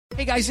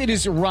Hey guys, it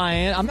is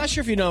Ryan. I'm not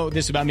sure if you know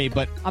this about me,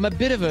 but I'm a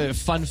bit of a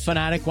fun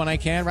fanatic when I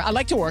can. I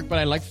like to work, but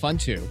I like fun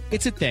too.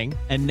 It's a thing.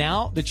 And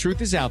now the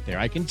truth is out there.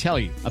 I can tell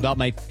you about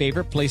my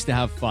favorite place to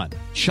have fun.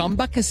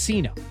 Chumba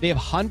Casino. They have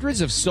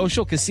hundreds of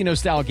social casino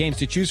style games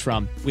to choose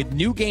from with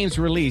new games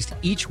released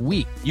each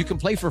week. You can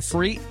play for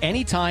free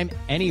anytime,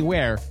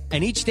 anywhere.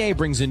 And each day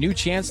brings a new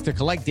chance to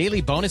collect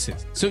daily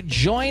bonuses. So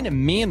join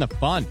me in the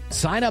fun.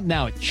 Sign up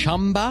now at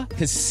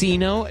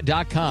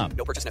ChumbaCasino.com.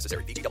 No purchase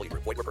necessary. VGW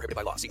Group. Void where prohibited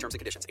by law. See terms and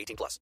conditions. 18+.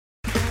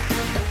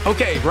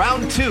 Okay,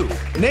 round two.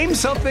 Name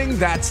something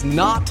that's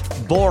not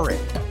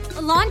boring.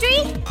 A laundry?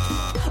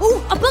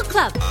 Ooh, a book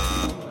club.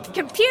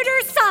 Computer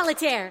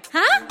solitaire,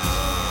 huh?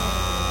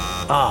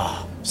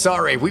 Ah,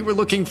 sorry. We were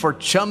looking for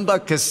Chumba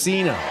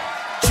Casino.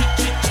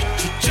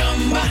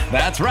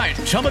 That's right.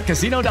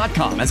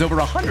 ChumbaCasino.com has over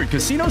 100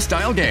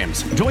 casino-style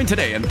games. Join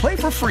today and play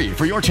for free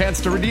for your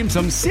chance to redeem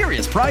some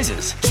serious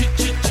prizes.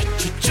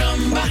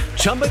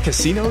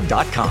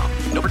 ChumbaCasino.com.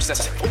 No purchase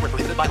necessary. Void where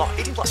prohibited by law.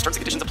 18+. Terms and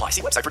conditions apply.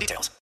 See website for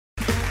details.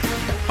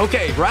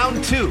 Okay,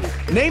 round two.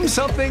 Name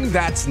something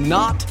that's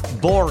not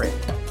boring.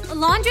 A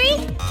laundry?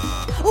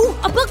 Ooh,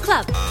 a book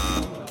club.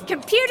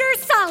 Computer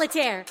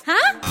solitaire,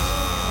 huh?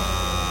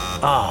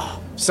 Ah,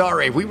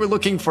 sorry. We were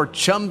looking for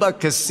Chumba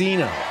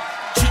Casino.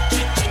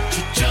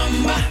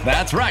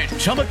 That's right.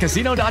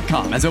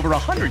 ChumbaCasino.com has over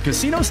 100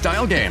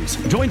 casino-style games.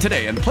 Join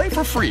today and play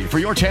for free for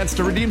your chance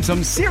to redeem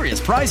some serious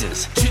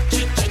prizes.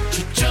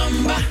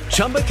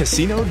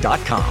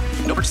 ChumbaCasino.com.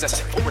 No purchase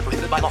necessary. Void where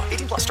prohibited by law.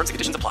 18+. Terms and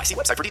conditions apply. See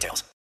website for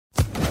details.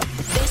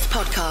 This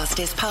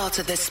podcast is part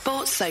of the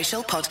Sports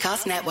Social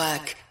Podcast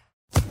Network.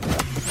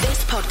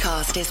 This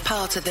podcast is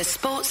part of the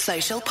Sports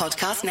Social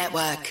Podcast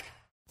Network.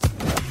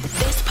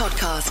 This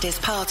podcast is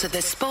part of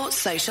the Sports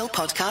Social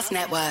Podcast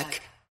Network.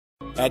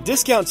 At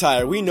Discount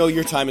Tire, we know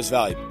your time is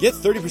valuable. Get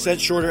 30%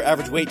 shorter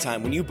average wait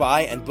time when you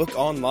buy and book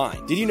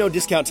online. Did you know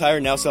Discount Tire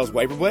now sells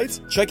wiper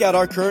blades? Check out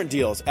our current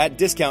deals at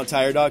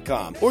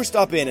DiscountTire.com or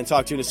stop in and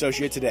talk to an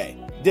associate today.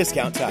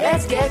 Discount Tire.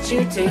 Let's get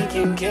you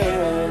taken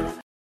care of.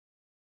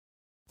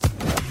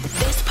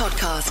 This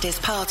podcast is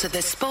part of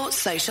the Sports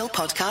Social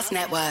Podcast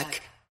Network.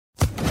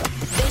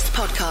 This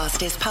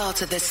podcast is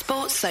part of the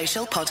Sports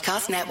Social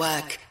Podcast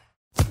Network.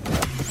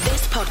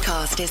 This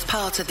podcast is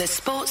part of the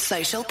Sports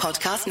Social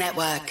Podcast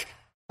Network.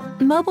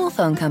 Mobile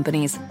phone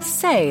companies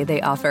say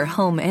they offer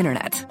home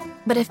internet.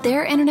 But if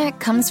their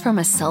internet comes from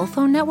a cell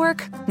phone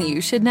network,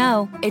 you should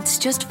know. It's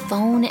just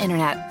phone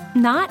internet,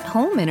 not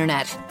home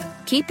internet.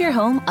 Keep your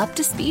home up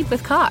to speed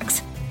with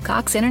Cox.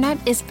 Cox internet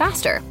is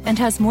faster and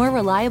has more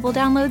reliable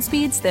download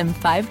speeds than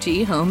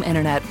 5G home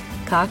internet.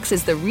 Cox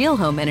is the real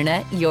home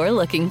internet you're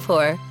looking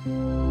for.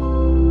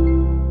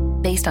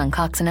 Based on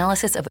Cox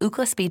analysis of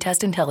Ookla speed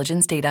test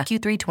intelligence data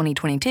Q3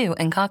 2022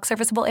 and Cox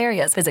serviceable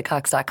areas, visit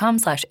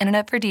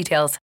cox.com/internet for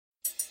details.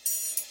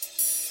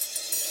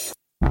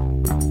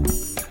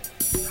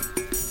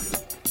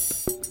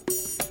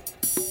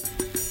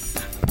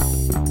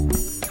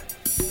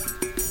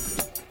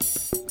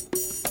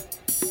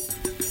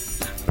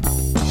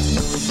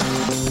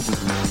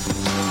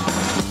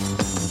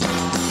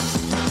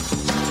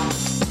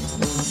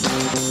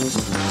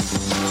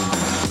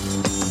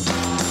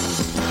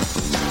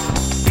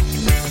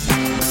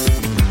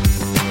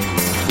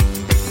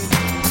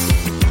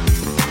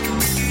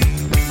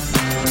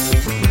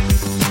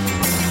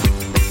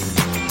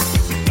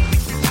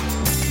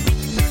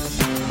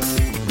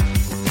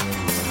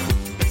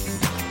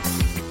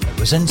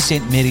 It was in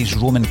St Mary's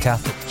Roman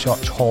Catholic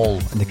Church Hall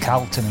in the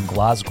Carlton in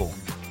Glasgow.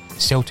 The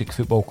Celtic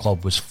Football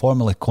Club was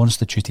formally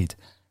constituted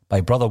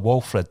by Brother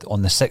Walfrid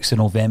on the 6th of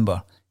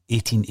November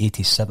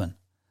 1887.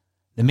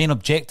 The main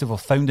objective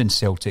of founding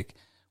Celtic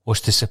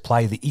was to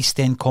supply the East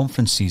End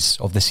conferences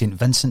of the St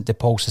Vincent de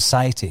Paul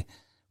Society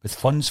with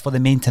funds for the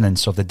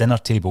maintenance of the dinner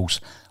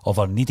tables of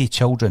our needy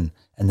children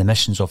in the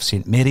missions of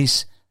St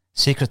Mary's,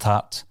 Sacred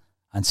Heart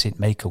and St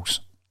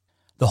Michael's.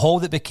 The hall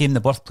that became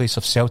the birthplace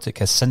of Celtic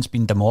has since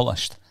been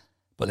demolished,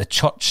 but the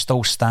church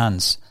still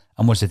stands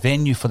and was the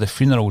venue for the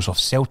funerals of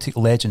Celtic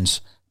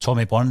legends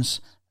Tommy Burns,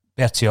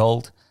 Bertie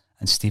Auld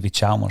and Stevie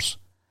Chalmers.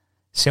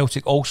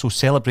 Celtic also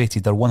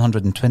celebrated their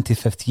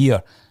 125th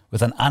year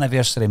with an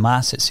anniversary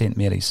mass at St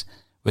Mary's,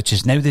 which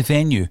is now the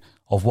venue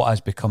of what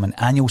has become an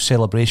annual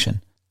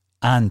celebration.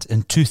 And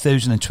in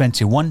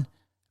 2021,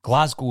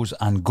 Glasgow's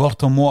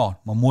Angortamore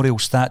Memorial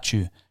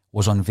Statue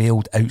was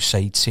unveiled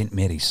outside St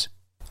Mary's.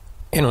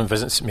 Anyone who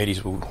visits St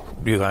Mary's will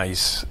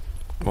realise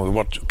the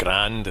words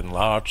grand and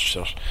large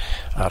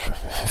are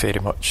very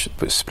much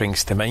what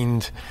springs to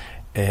mind.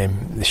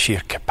 The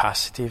sheer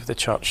capacity of the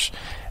church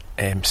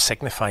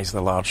signifies the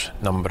large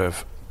number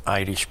of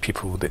Irish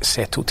people that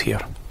settled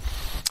here.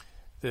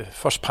 The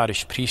first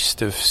parish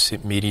priest of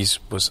St Mary's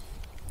was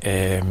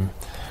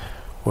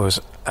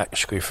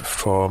actually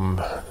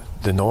from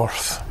the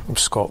north of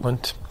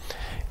Scotland,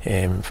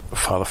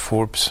 Father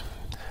Forbes,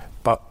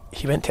 but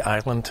he went to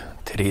Ireland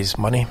to raise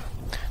money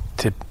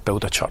to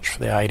build a church for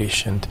the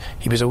Irish, and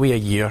he was away a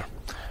year,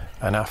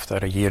 and after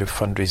a year of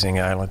fundraising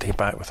in Ireland he came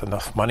back with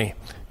enough money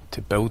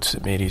to build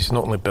St Mary's,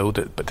 not only build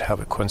it, but to have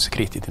it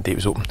consecrated the day it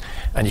was open.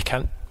 And you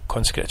can't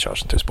consecrate a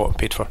church until it's bought and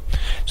paid for.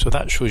 So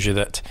that shows you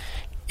that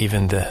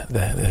even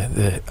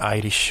the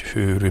Irish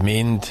who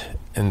remained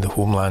in the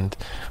homeland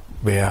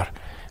were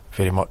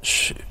very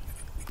much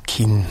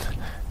keen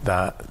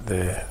that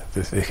the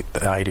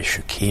Irish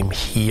who came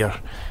here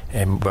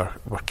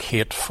were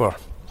cared for.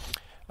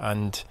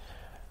 And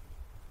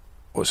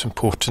what's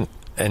important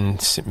in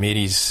St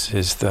Mary's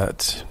is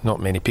that not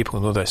many people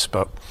know this,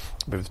 but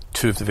we have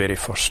two of the very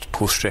first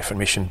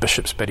post-Reformation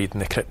bishops buried in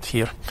the crypt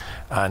here,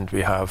 and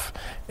we have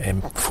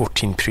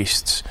 14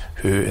 priests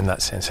who in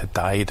that sense had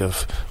died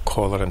of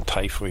cholera and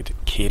typhoid,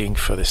 caring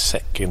for the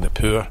sick and the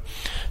poor.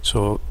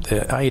 So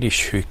the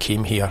Irish who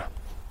came here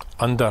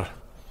under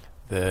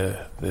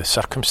the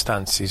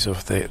circumstances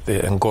of the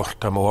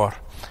Angorta Mór,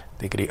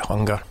 the Great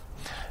Hunger,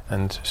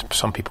 and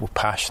some people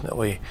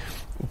passionately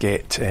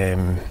get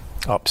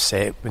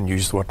upset when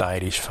used the word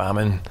Irish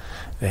famine.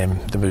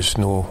 There was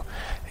no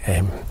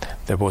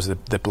there was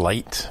the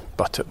blight,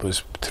 but it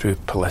was through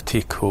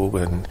political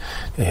and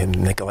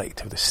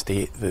neglect of the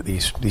state that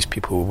these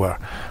people were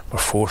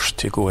forced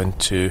to go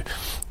into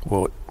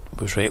what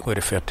was rightly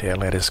referred to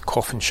earlier as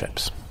coffin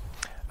ships.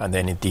 And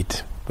then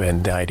indeed,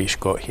 when the Irish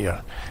got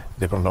here,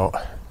 they were not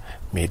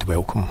made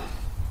welcome.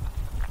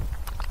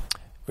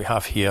 We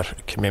have here,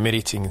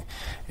 commemorating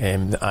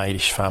the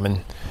Irish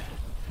famine,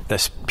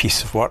 this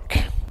piece of work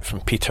from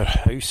Peter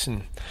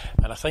Howson.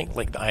 And I think,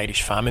 like the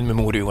Irish Famine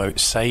Memorial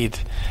outside,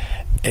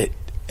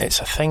 it's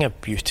a thing of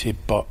beauty,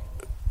 but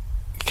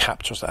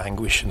captures the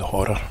anguish and the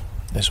horror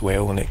as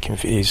well, and it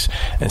conveys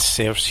and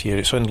serves here.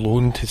 It's on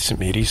loan to St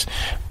Mary's,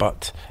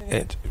 but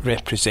it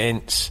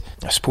represents,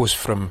 I suppose,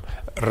 from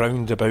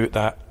round about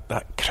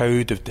that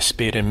crowd of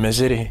despair and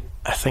misery,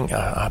 I think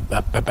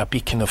a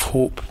beacon of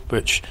hope,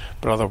 which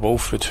Brother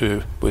Walfrid,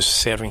 who was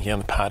serving here in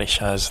the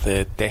parish as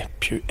the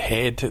depute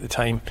head at the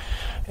time,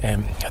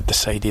 had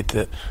decided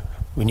that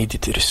we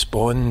needed to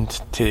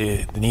respond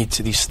to the needs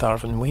of these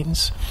starving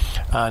wains.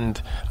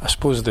 And I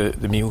suppose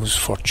the meals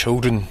for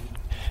children,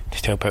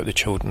 to help out the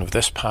children of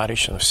this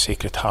parish and of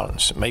Sacred Heart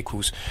and St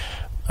Michael's,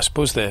 I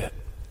suppose the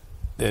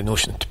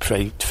notion to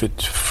provide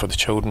food for the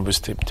children was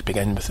to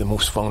begin with the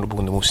most vulnerable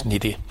and the most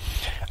needy.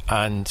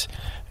 And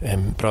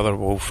Brother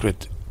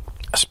Walfrid,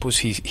 I suppose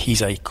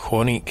he's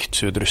iconic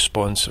to the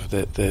response of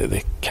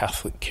the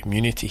Catholic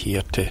community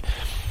here to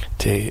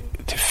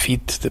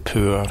feed the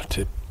poor,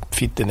 to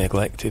feed the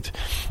neglected.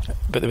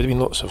 But there would have been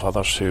lots of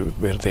others who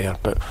were there.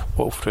 But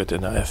Walfrid,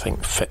 and I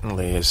think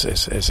fittingly, is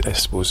the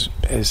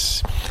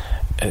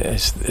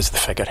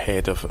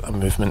figurehead of a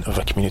movement of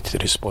a community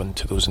to respond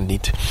to those in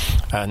need.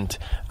 And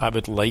I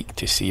would like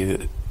to see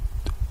that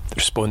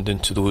responding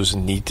to those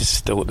in need is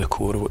still at the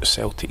core of what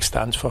Celtic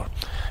stands for.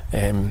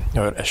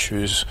 Our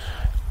issues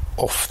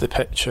off the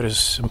pitch are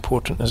as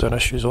important as our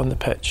issues on the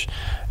pitch,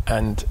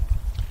 and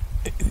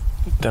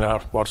there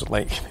are words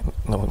like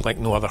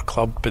no other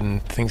club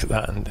and things like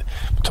that, and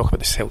we talk about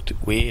the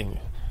Celtic way and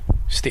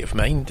state of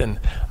mind, and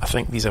I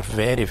think these are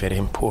very, very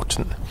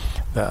important.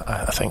 That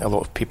I think a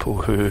lot of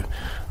people who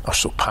are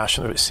so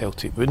passionate about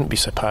Celtic wouldn't be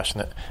so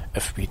passionate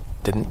if we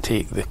didn't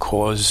take the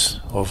cause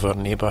of our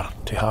neighbour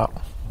to heart.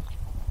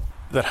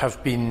 There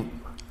have been,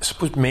 I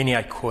suppose, many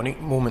iconic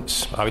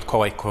moments, I would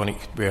call iconic,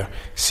 where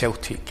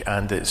Celtic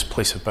and its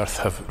place of birth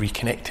have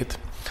reconnected.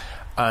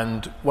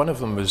 And one of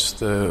them was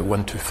the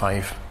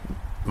 125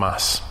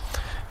 Mass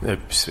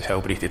that was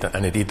celebrated,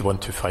 and indeed the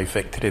 125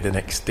 victory the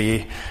next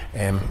day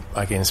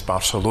against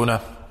Barcelona.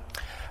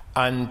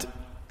 And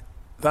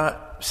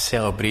that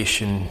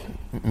celebration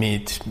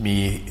made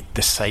me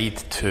decide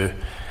to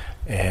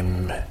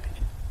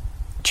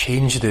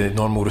change the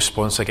normal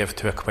response I give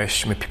to a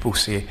question when people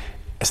say,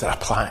 is there a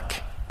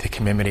plaque to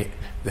commemorate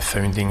the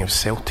founding of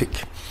Celtic?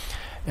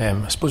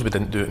 I suppose we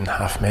didn't do it in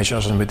half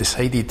measures, and we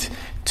decided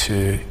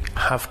to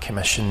have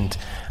commissioned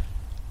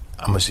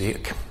a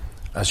mosaic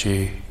as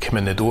you come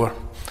in the door.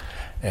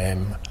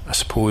 I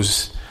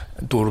suppose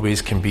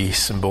doorways can be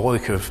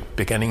symbolic of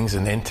beginnings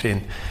and entry,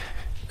 and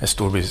this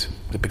doorway is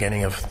the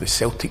beginning of the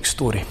Celtic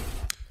story.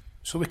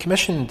 So we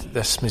commissioned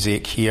this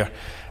mosaic here,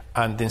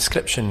 and the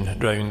inscription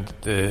round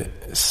the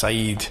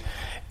side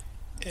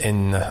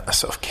in a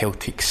sort of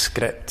Celtic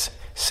script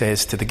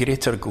says, "To the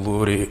greater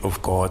glory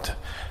of God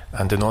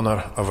and in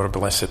honour of our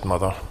Blessed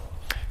Mother,"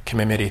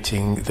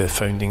 commemorating the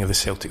founding of the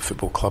Celtic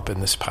Football Club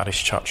in this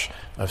parish church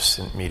of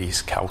St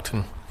Mary's,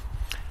 Calton.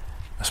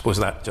 I suppose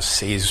that just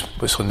says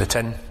what's on the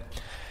tin.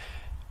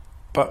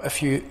 But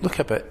if you look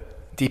a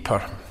bit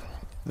deeper,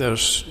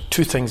 there's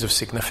two things of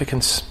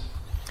significance.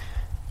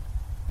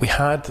 We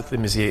had the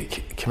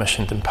mosaic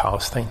commissioned in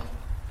Palestine.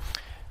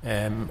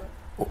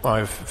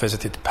 I've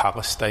visited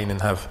Palestine and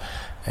have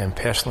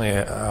personally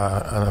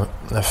an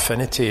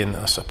affinity and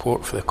a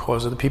support for the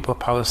cause of the people of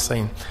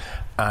Palestine,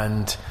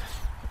 and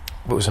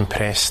was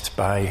impressed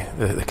by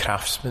the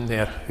craftsmen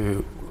there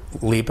who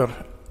labour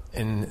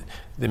in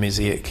the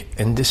mosaic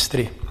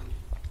industry.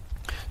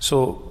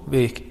 So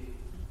it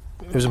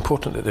was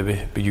important that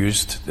they be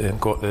used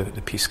and got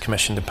the piece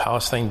commissioned in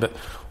Palestine. But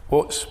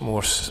what's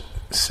more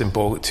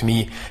symbolic to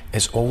me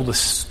is all the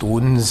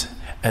stones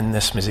in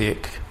this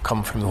mosaic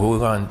come from the Holy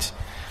Land.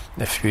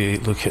 If you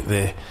look at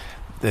the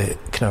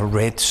kind of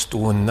red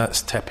stone,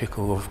 that's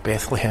typical of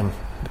Bethlehem,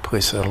 the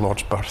place of our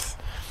Lord's birth.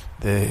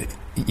 The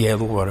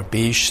yellow or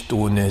beige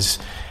stone is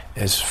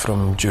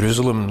from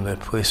Jerusalem, the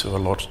place of our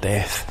Lord's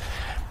death.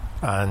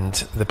 And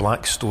the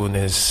black stone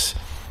is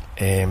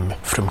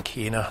from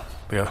Cana,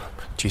 where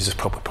Jesus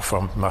probably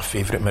performed my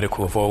favourite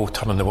miracle of all,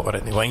 turning the water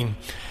into wine.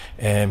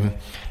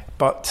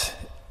 But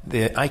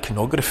the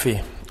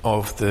iconography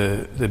of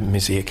the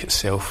mosaic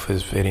itself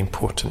is very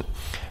important.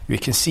 We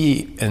can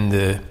see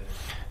in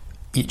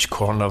each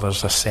corner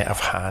there's a set of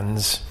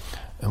hands,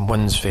 and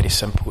one's very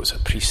simple. It's a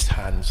priest's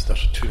hands.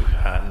 There's 2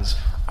 hands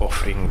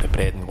offering the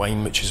bread and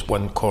wine, which is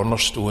one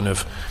cornerstone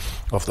of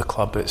the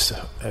club. It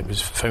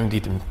was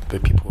founded by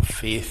people of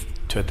faith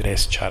to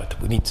address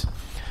charitable needs.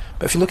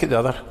 But if you look at the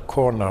other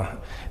corner,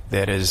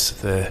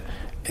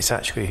 it's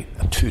actually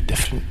 2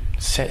 different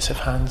sets of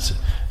hands.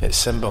 It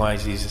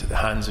symbolises the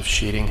hands of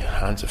sharing,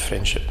 hands of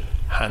friendship,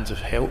 hands of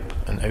help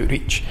and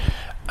outreach.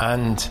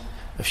 And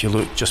if you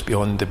look just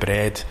beyond the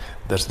bread,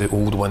 there's the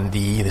old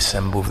 1D, the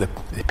symbol of the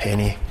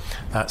penny.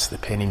 That's the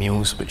penny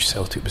meals which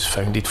Celtic was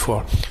founded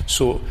for.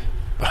 So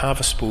we have,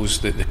 I suppose,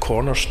 the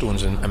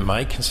cornerstones in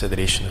my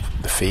consideration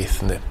of the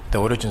faith and the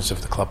origins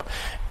of the club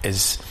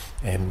is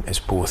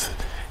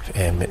both.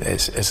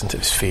 Isn't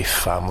it faith,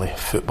 family,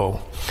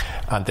 football?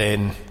 And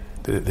then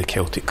the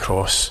Celtic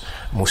cross,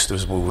 most of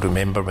us will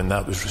remember when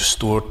that was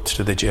restored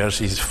to the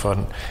jerseys for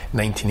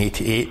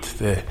 1988,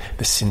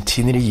 the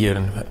centenary year,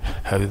 and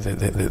how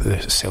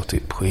the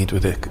Celtic played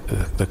with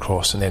the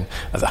cross, and then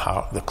at the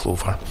heart the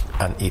clover,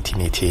 and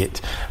 1888.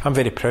 I'm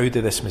very proud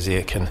of this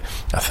mosaic, and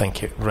I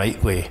think it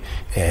rightly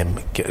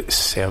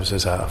serves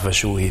as a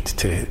visual aid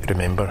to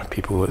remember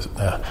people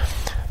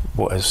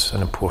what is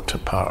an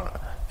important part,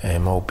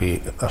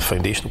 albeit a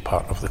foundational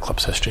part of the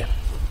club's history.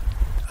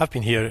 I've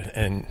been here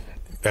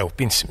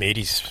been St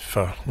Mary's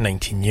for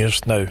 19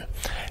 years now.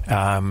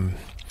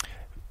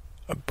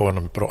 Born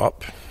and brought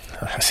up,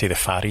 I say the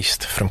Far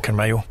East, from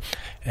Carmyle,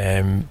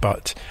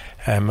 but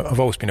I've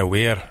always been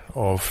aware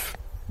of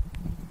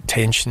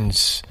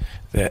tensions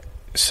that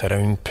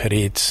surround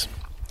parades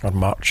or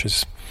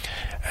marches.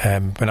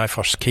 When I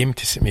first came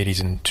to St Mary's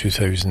in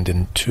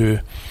 2002,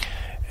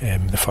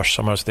 the first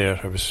summers there,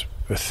 I was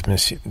with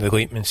the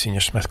late Monsignor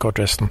Smith, God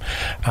rest him,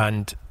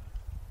 and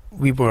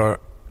we were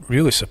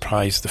really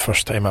surprised the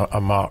first time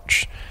a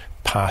march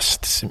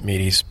passed St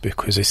Mary's,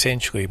 because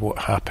essentially what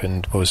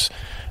happened was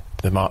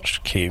the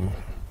march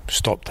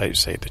stopped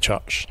outside the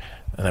church,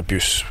 and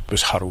abuse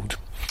was hurled.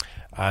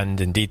 And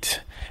indeed,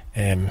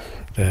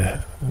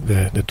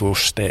 the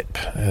doorstep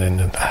and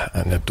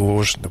the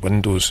doors, the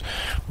windows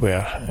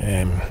were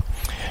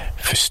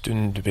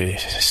festooned with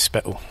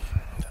spittle,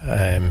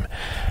 and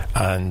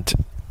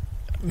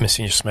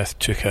Monsignor Smith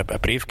took a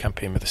brave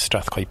campaign with the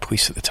Strathclyde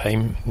Police at the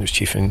time. He was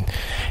Chief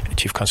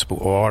Constable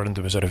Orr, and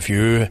there was a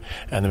review,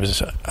 and there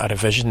was a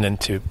revision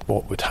into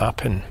what would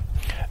happen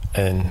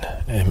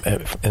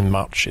in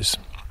marches.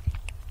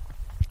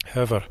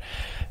 However,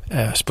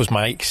 I suppose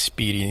my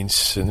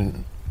experience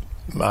and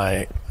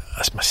my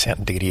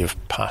certain degree of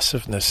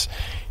passiveness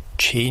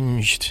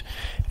changed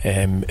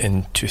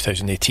in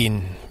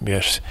 2018. We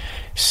are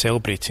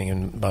celebrating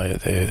in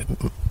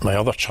my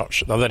other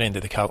church at the other end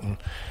of the Calton.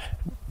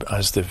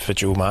 As the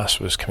vigil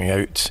mass was coming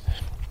out,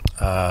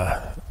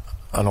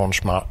 an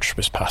orange march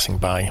was passing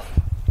by,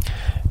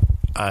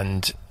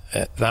 and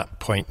at that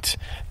point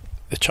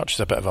the church is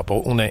a bit of a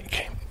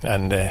bottleneck,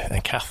 and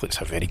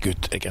Catholics are very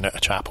good at getting out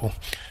of chapel,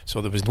 so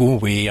there was no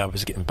way I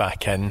was getting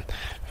back in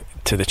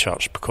to the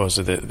church because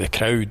of the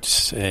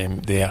crowds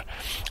there.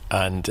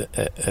 And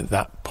at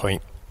that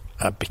point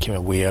I became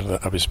aware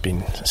that I was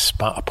being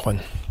spat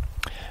upon,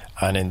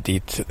 and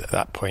indeed at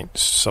that point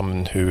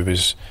someone who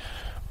was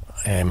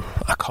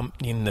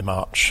accompanying the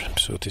march,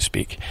 so to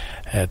speak,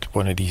 had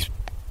one of these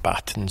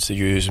batons they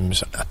use and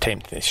was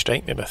attempting to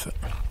strike me with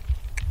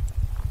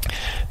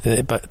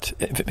it. But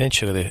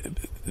eventually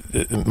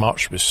the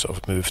march was sort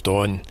of moved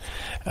on,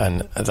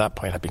 and at that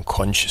point I'd been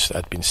conscious that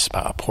I'd been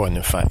spat upon.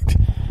 In fact,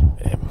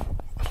 at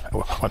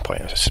one point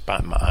I was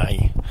spat in my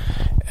eye,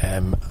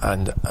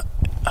 and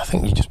I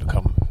think you just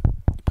become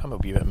a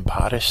wee bit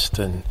embarrassed,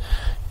 and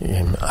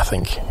I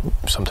think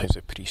sometimes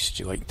the priests,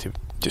 you like to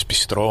just be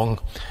strong,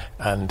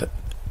 and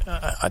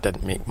I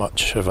didn't make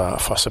much of a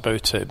fuss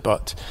about it,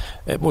 but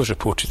it was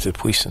reported to the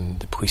police, and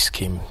the police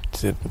came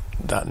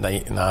that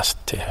night and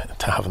asked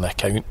to have an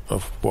account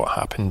of what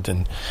happened,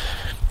 and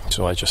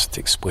so I just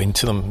explained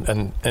to them,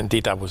 and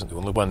indeed I wasn't the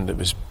only one that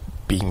was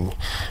being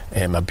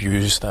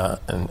abused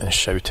at and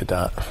shouted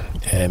at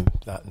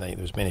that night.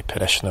 There was many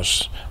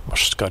parishioners were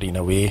scurrying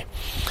away,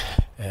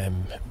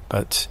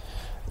 but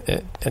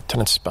it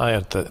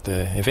transpired that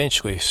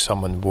eventually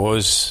someone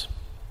was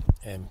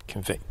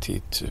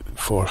convicted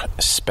for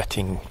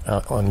spitting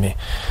on me,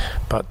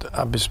 but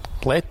I was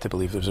led to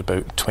believe there was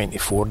about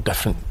 24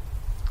 different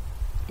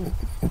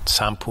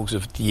samples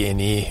of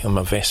DNA on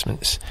my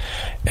vestments,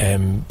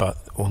 but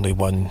only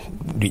one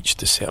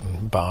reached a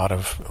certain bar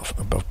of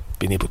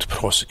being able to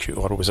prosecute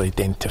or was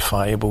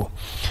identifiable.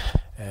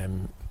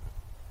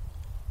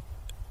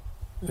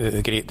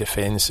 The great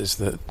defence is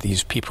that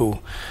these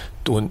people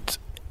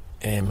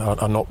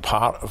are not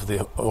part of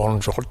the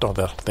Orange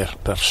Order.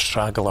 They're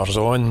stragglers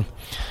on.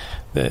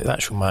 The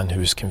actual man who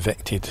was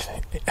convicted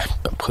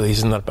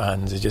plays in their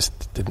bands. It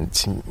just didn't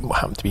seem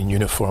happened to be in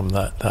uniform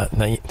that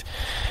night,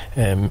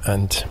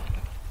 and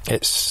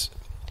it's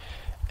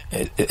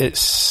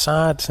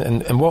sad.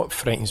 And what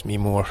frightens me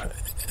more,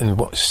 and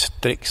what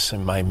sticks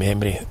in my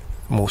memory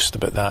most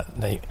about that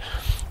night,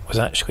 was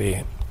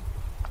actually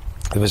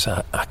there was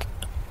a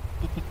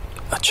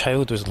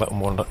child who was a little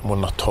more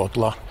than a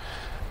toddler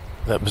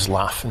that was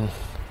laughing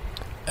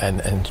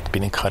and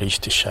being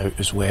encouraged to shout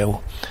as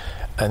well.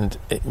 And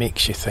it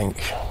makes you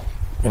think,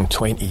 in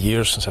 20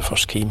 years since I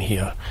first came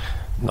here,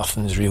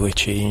 nothing's really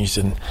changed,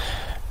 and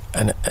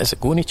is it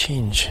going to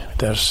change?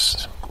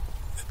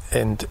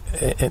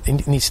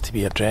 It needs to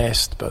be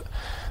addressed, but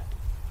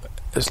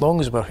as long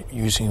as we're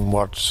using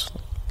words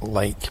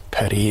like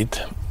parade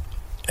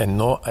and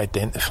not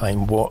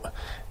identifying what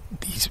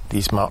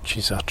these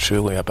marches are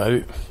truly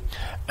about,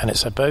 and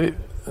it's about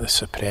the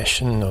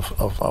suppression of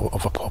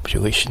a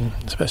population,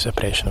 it's about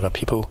suppression of a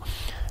people,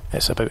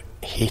 it's about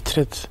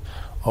hatred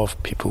of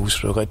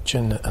people's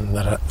religion and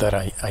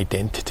their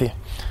identity,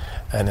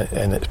 and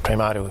it's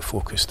primarily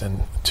focused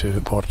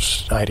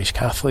towards Irish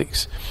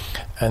Catholics,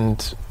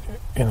 and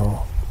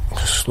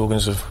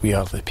slogans of "We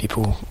are the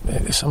people."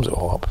 It sums it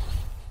all up.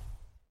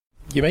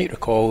 You might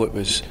recall it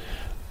was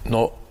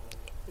not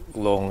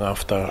long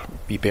after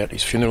wee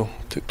Bertie's funeral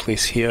took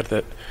place here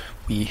that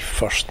we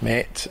first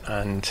met,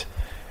 and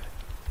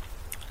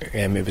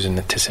it was in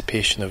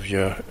anticipation of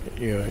your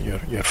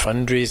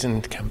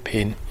fundraising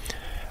campaign,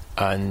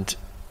 and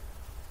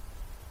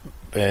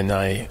when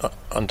I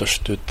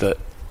understood that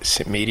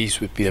St Mary's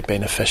would be a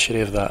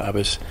beneficiary of that, I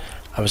was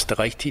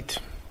delighted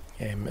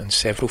on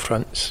several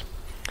fronts.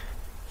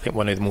 I think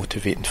one of the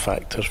motivating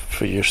factors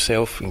for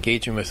yourself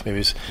engaging with me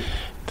was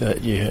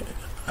that you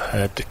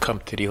had come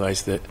to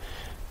realise that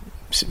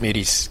St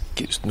Mary's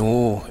gets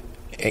no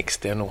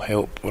external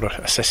help or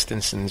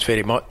assistance, and is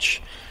very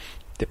much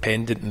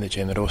dependent on the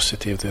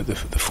generosity of the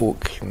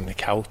folk in the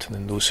Calton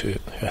and those who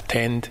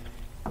attend.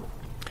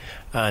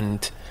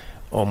 And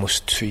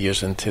almost 2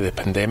 years into the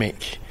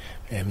pandemic,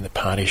 the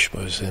parish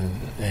was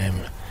in,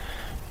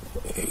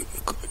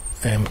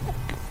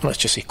 let's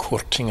just say,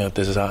 courting a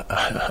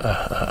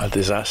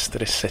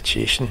disastrous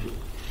situation.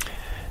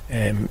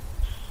 The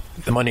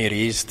money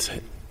raised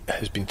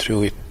has been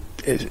truly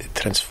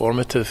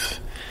transformative.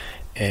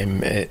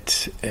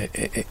 It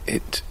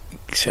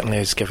certainly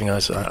is giving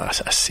us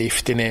a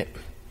safety net.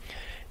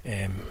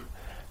 It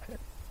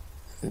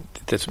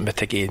does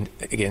mitigate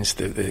against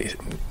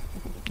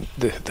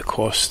the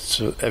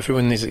costs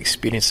everyone is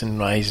experiencing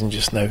rising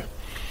just now,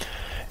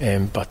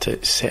 but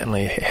it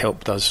certainly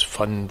helped us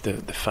fund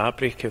the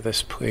fabric of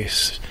this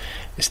place.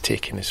 It's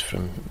taken us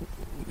from,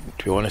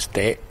 to be honest,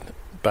 debt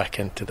back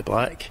into the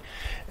black,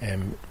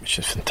 which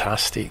is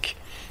fantastic,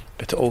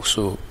 but it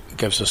also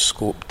gives us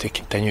scope to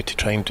continue to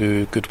try and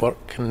do good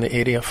work in the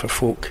area for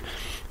folk.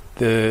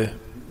 The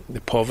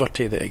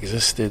poverty that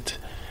existed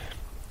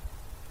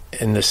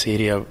in this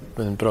area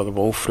when Brother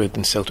Walfrid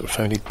and Celtic were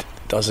founded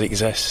does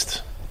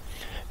exist.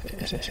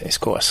 It's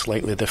got a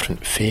slightly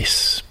different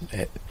face.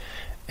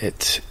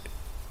 It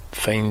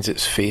finds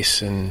its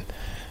face in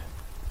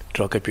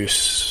drug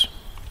abuse,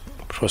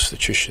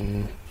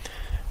 prostitution,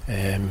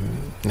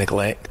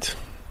 neglect,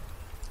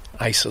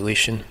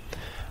 isolation,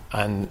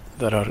 and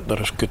there are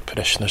good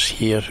parishioners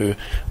here who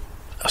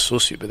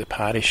associate with the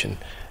parish and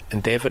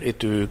endeavour to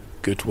do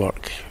good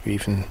work. We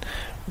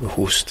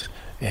host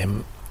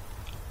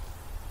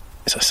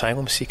it's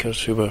asylum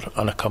seekers who were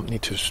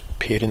unaccompanied, whose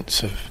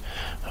parents have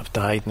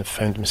died and have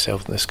found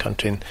themselves in this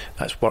country, and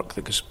that's work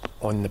that goes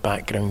on in the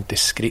background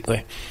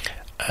discreetly,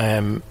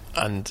 and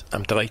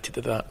I'm delighted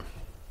at that.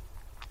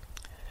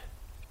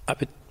 I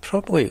would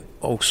probably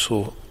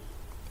also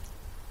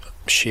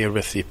share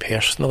with you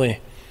personally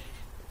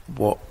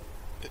what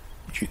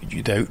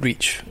the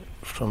outreach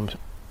from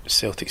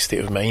Celtic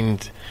State of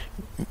Mind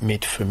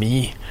made for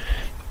me.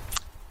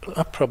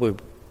 I probably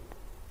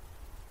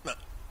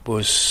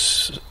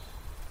was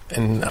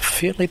in a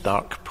fairly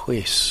dark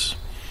place.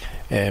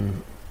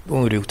 The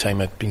only real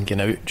time I'd been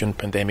getting out during the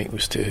pandemic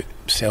was to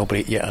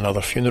celebrate yet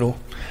another funeral.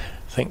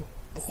 I think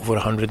over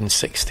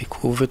 160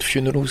 COVID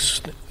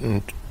funerals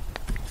and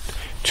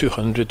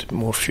 200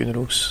 more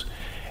funerals,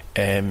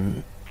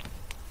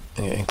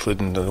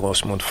 including the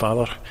loss of my own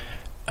father.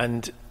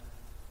 And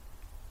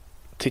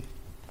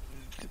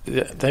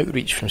the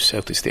outreach from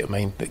Celtic State of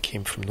Mind that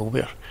came from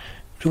nowhere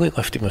really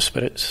lifted my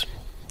spirits,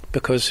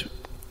 because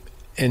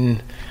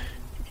in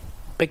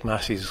big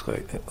masses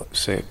like,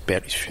 say,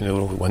 Bertie's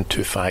funeral,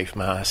 125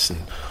 Mass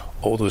and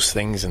all those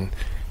things, and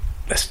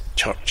this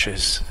church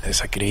is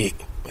a great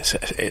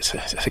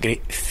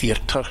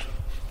theatre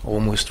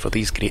almost for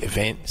these great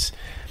events.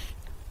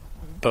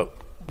 But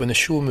when the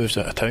show moves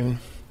out of town,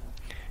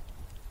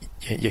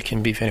 you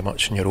can be very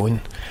much on your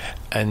own.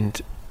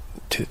 And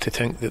to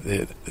think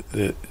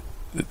that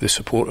the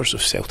supporters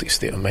of Celtic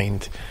State of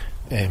Mind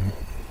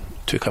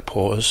took a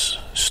pause,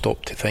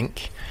 stopped to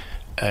think,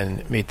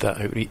 and made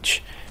that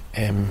outreach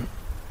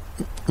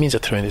means a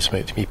tremendous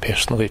amount to me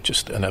personally,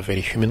 just on a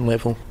very human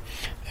level,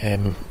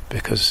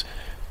 because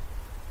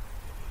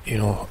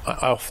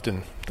I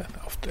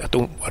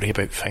don't worry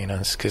about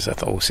finance, because I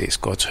always say it's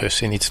God's house,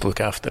 He needs to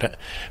look after it,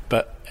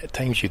 but at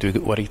times you do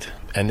get worried,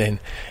 and then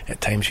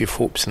at times you have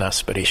hopes and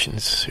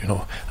aspirations.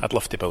 I'd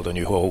love to build a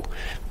new hall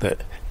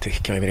that to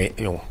commemorate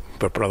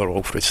where Brother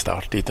Alfred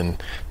started,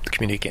 and the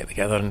community get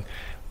together, and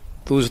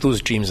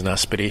those dreams and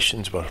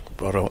aspirations were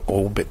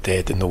all but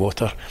dead in the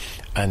water.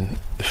 And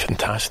the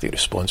fantastic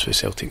response for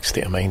Celtic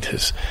State of Mind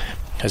has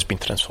been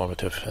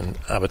transformative, and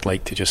I would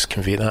like to just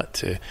convey that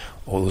to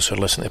all those who are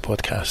listening to the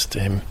podcast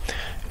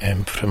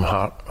from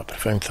heart, a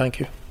profound thank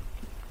you.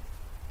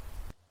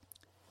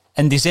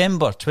 In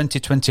December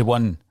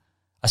 2021,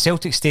 a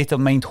Celtic State of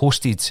Mind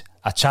hosted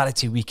a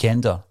charity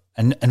weekender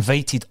and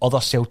invited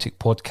other Celtic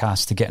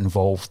podcasts to get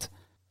involved.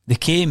 They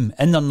came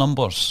in their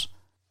numbers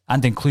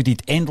and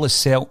included Endless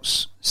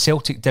Celts,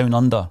 Celtic Down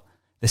Under,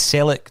 the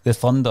Celtic the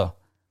Thunder,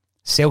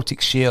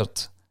 Celtic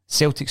Shared,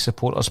 Celtic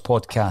Supporters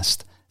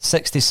Podcast,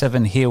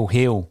 67 Hail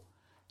Hail,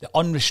 The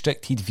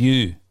Unrestricted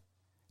View,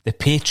 The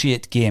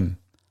Patriot Game,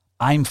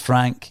 I'm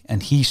Frank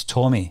and He's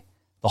Tommy,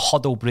 The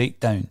Huddle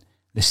Breakdown,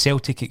 The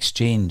Celtic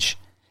Exchange,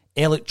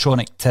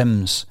 Electronic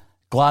Tims,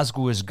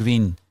 Glasgow is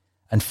Green,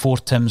 and 4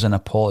 Tims in a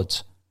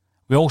Pod.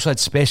 We also had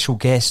special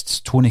guests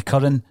Tony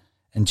Curran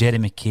and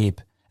Jeremy McCabe,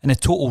 and the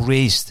total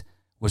raised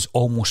was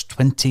almost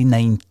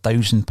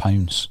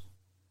 £29,000.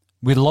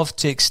 We'd love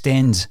to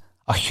extend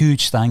a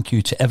huge thank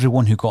you to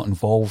everyone who got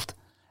involved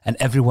and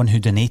everyone who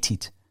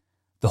donated.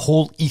 The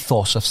whole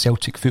ethos of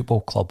Celtic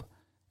Football Club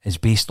is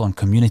based on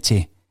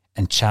community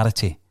and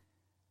charity,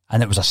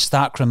 and it was a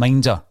stark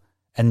reminder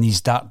in these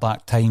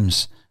dark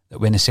times that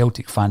when the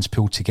Celtic fans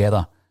pull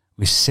together,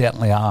 we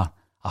certainly are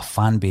a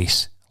fan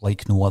base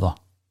like no other.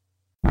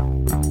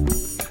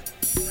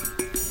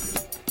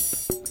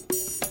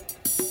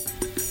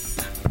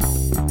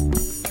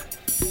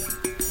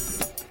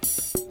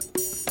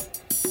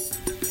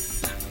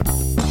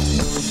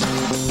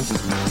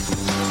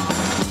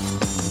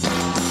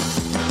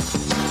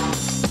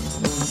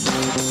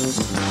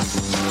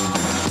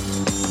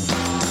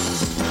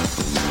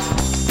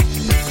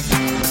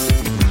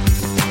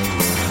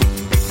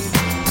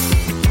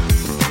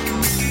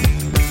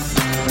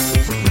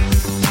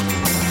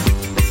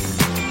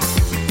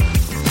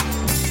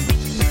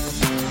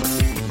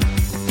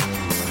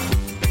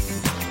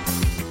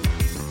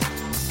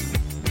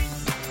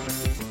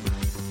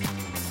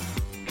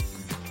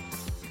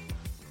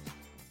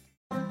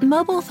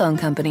 Mobile phone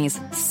companies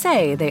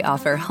say they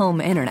offer home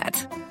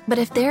internet. But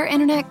if their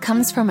internet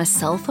comes from a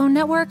cell phone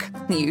network,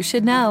 you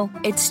should know.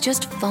 It's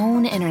just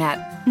phone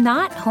internet,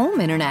 not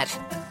home internet.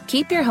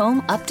 Keep your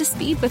home up to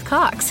speed with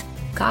Cox.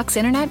 Cox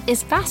internet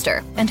is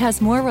faster and has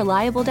more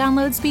reliable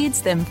download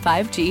speeds than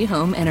 5G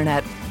home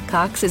internet.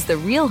 Cox is the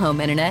real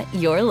home internet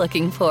you're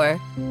looking for.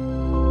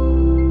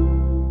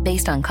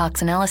 Based on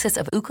Cox analysis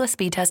of Ookla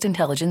speed test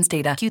intelligence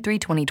data,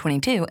 Q3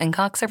 2022, and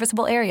Cox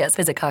serviceable areas.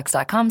 Visit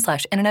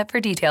cox.com/internet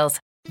for details.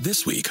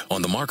 This week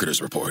on The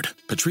Marketer's Report,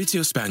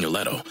 Patrizio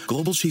Spagnoletto,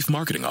 Global Chief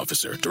Marketing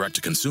Officer,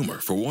 Direct-to-Consumer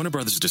for Warner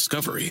Brothers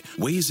Discovery,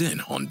 weighs in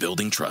on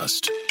building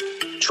trust.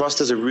 Trust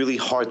is a really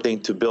hard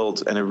thing to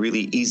build and a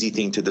really easy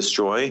thing to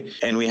destroy,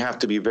 and we have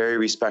to be very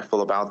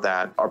respectful about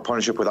that. Our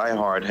partnership with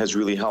iHeart has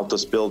really helped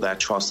us build that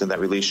trust and that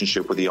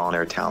relationship with the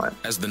on-air talent.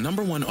 As the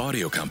 #1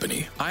 audio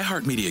company,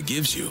 iHeartMedia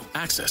gives you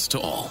access to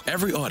all.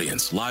 Every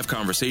audience, live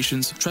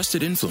conversations,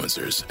 trusted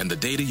influencers, and the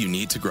data you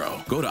need to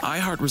grow. Go to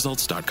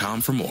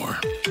iHeartResults.com for more.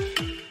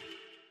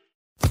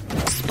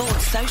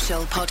 Sports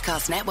Social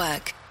Podcast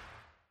Network.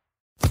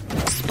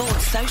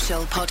 Sports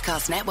Social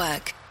Podcast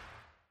Network.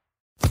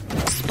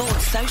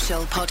 Sports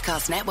Social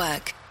Podcast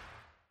Network.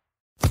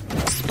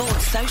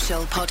 Sports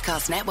Social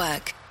Podcast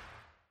Network.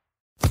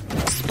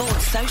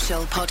 Sports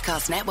Social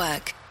Podcast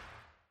Network.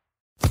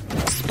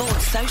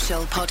 Sports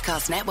Social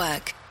Podcast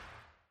Network.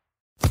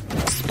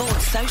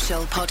 Sports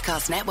Social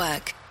Podcast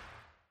Network.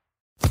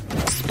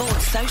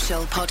 Sports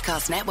Social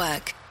Podcast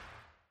Network.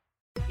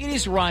 It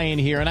is Ryan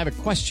here, and I have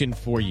a question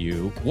for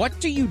you. What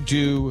do you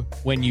do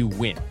when you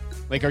win?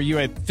 Like, are you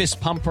a fist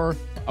pumper,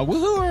 a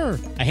woohooer,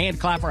 a hand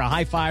clapper, a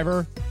high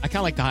fiver? I kind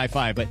of like the high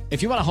five, but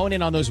if you want to hone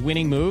in on those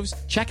winning moves,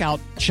 check out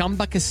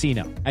Chumba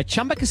Casino. At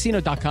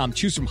ChumbaCasino.com,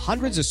 choose from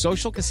hundreds of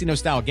social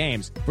casino-style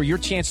games for your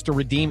chance to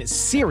redeem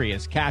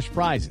serious cash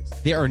prizes.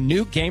 There are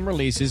new game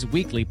releases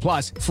weekly,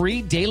 plus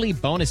free daily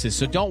bonuses.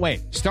 So don't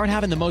wait. Start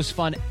having the most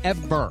fun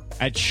ever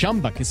at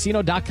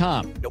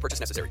ChumbaCasino.com. No purchase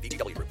necessary.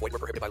 VGW Group. Void where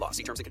prohibited by law.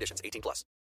 See terms and conditions. 18+.